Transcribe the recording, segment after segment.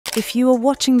If you are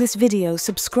watching this video,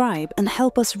 subscribe and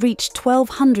help us reach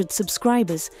 1,200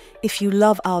 subscribers if you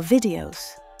love our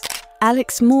videos.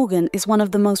 Alex Morgan is one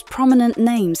of the most prominent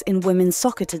names in women's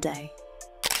soccer today.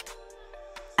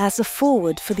 As a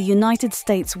forward for the United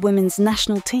States women's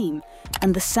national team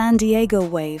and the San Diego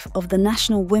Wave of the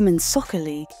National Women's Soccer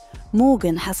League,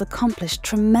 Morgan has accomplished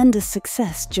tremendous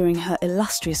success during her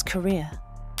illustrious career.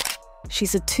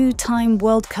 She's a two-time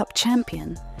World Cup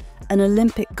champion, an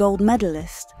Olympic gold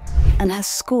medalist, and has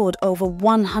scored over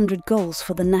 100 goals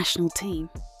for the national team.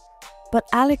 But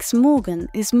Alex Morgan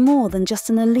is more than just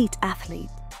an elite athlete.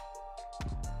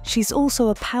 She's also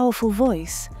a powerful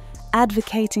voice,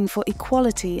 advocating for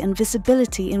equality and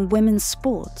visibility in women's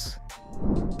sports.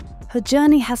 Her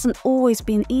journey hasn't always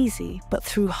been easy, but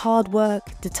through hard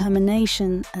work,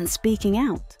 determination, and speaking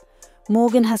out,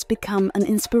 Morgan has become an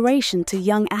inspiration to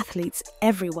young athletes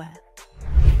everywhere.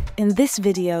 In this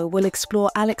video, we'll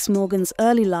explore Alex Morgan's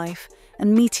early life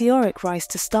and meteoric rise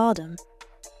to stardom.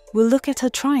 We'll look at her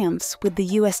triumphs with the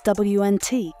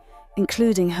USWNT,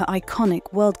 including her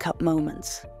iconic World Cup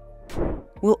moments.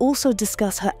 We'll also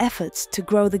discuss her efforts to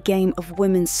grow the game of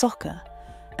women's soccer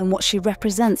and what she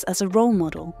represents as a role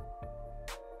model.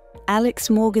 Alex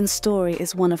Morgan's story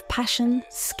is one of passion,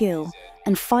 skill,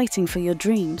 and fighting for your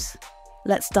dreams.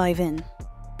 Let's dive in.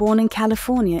 Born in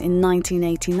California in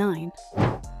 1989,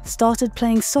 started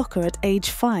playing soccer at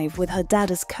age 5 with her dad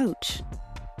as coach.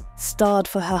 Starred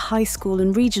for her high school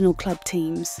and regional club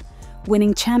teams,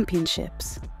 winning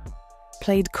championships.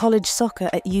 Played college soccer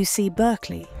at UC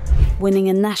Berkeley, winning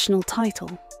a national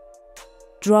title.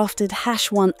 Drafted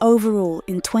 #1 overall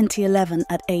in 2011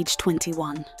 at age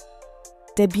 21.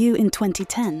 Debut in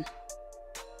 2010.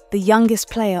 The youngest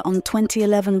player on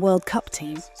 2011 World Cup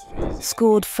team.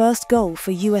 Scored first goal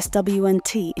for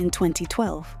USWNT in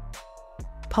 2012.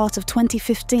 Part of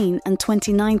 2015 and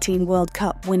 2019 World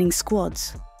Cup winning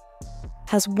squads.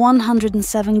 Has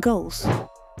 107 goals.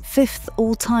 5th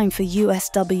all-time for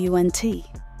USWNT.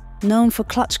 Known for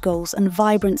clutch goals and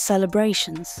vibrant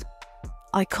celebrations.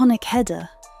 Iconic header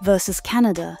versus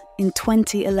Canada in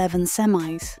 2011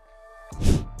 semis.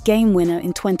 Game winner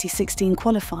in 2016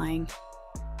 qualifying.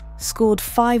 Scored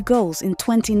 5 goals in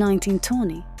 2019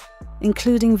 tourney,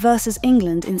 including versus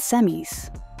England in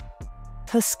semis.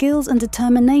 Her skills and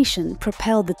determination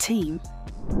propelled the team.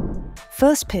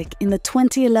 First pick in the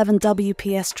 2011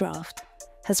 WPS draft,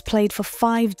 has played for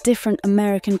 5 different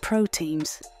American pro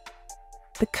teams.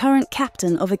 The current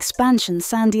captain of expansion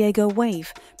San Diego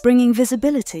Wave, bringing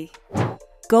visibility.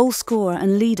 Goal scorer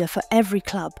and leader for every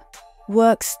club.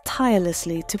 Works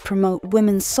tirelessly to promote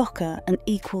women's soccer and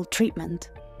equal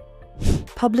treatment.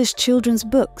 Published children's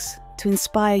books to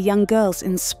inspire young girls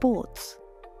in sports.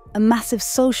 A massive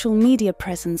social media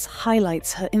presence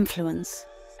highlights her influence.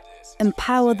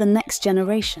 Empower the next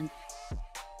generation.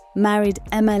 Married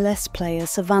MLS player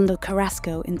Savando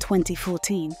Carrasco in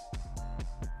 2014.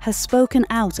 Has spoken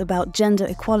out about gender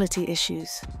equality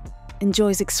issues.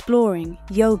 Enjoys exploring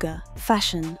yoga,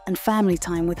 fashion, and family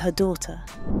time with her daughter.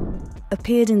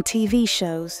 Appeared in TV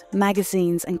shows,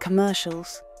 magazines, and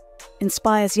commercials.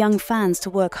 Inspires young fans to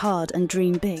work hard and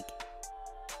dream big.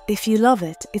 If you love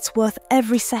it, it's worth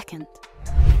every second.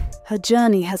 Her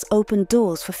journey has opened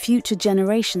doors for future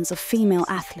generations of female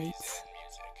athletes.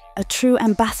 A true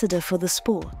ambassador for the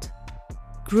sport.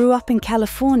 Grew up in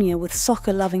California with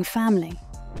soccer-loving family.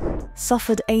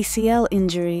 Suffered ACL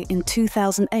injury in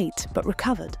 2008 but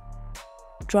recovered.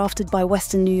 Drafted by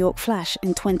Western New York Flash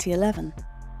in 2011.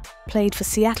 Played for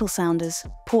Seattle Sounders,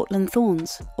 Portland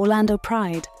Thorns, Orlando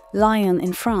Pride, Lyon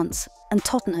in France, and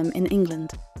Tottenham in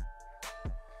England.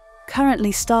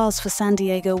 Currently stars for San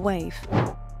Diego Wave.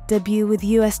 Debut with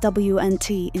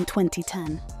USWNT in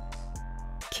 2010.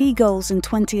 Key goals in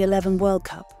 2011 World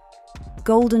Cup.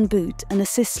 Golden Boot and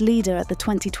assist leader at the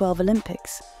 2012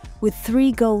 Olympics, with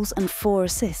 3 goals and 4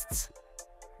 assists.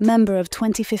 Member of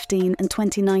 2015 and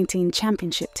 2019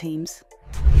 championship teams.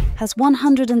 Has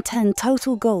 110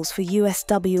 total goals for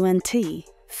USWNT,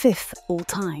 5th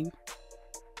all-time.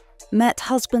 Met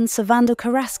husband Savando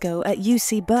Carrasco at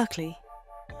UC Berkeley.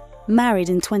 Married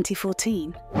in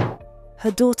 2014.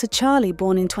 Her daughter Charlie,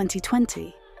 born in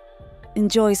 2020.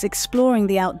 Enjoys exploring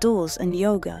the outdoors and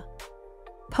yoga.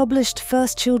 Published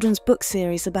first children's book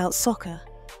series about soccer.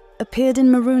 Appeared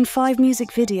in Maroon 5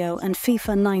 music video and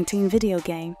FIFA 19 video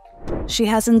game. She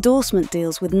has endorsement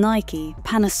deals with Nike,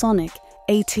 Panasonic,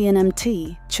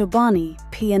 AT&T, Chobani,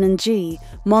 P&G,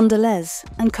 Mondelez,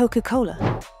 and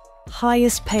Coca-Cola.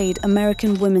 Highest paid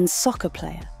American women's soccer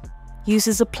player.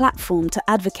 Uses a platform to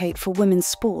advocate for women's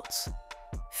sports.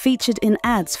 Featured in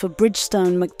ads for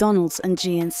Bridgestone, McDonald's, and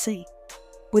GNC.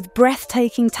 With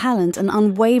breathtaking talent and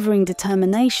unwavering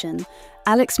determination,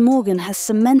 Alex Morgan has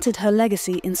cemented her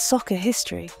legacy in soccer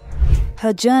history.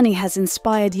 Her journey has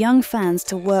inspired young fans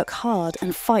to work hard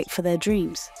and fight for their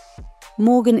dreams.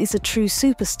 Morgan is a true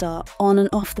superstar on and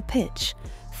off the pitch,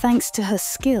 thanks to her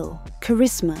skill,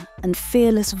 charisma, and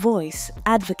fearless voice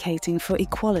advocating for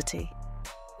equality.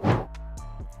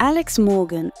 Alex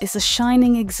Morgan is a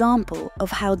shining example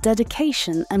of how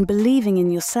dedication and believing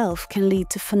in yourself can lead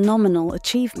to phenomenal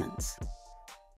achievements.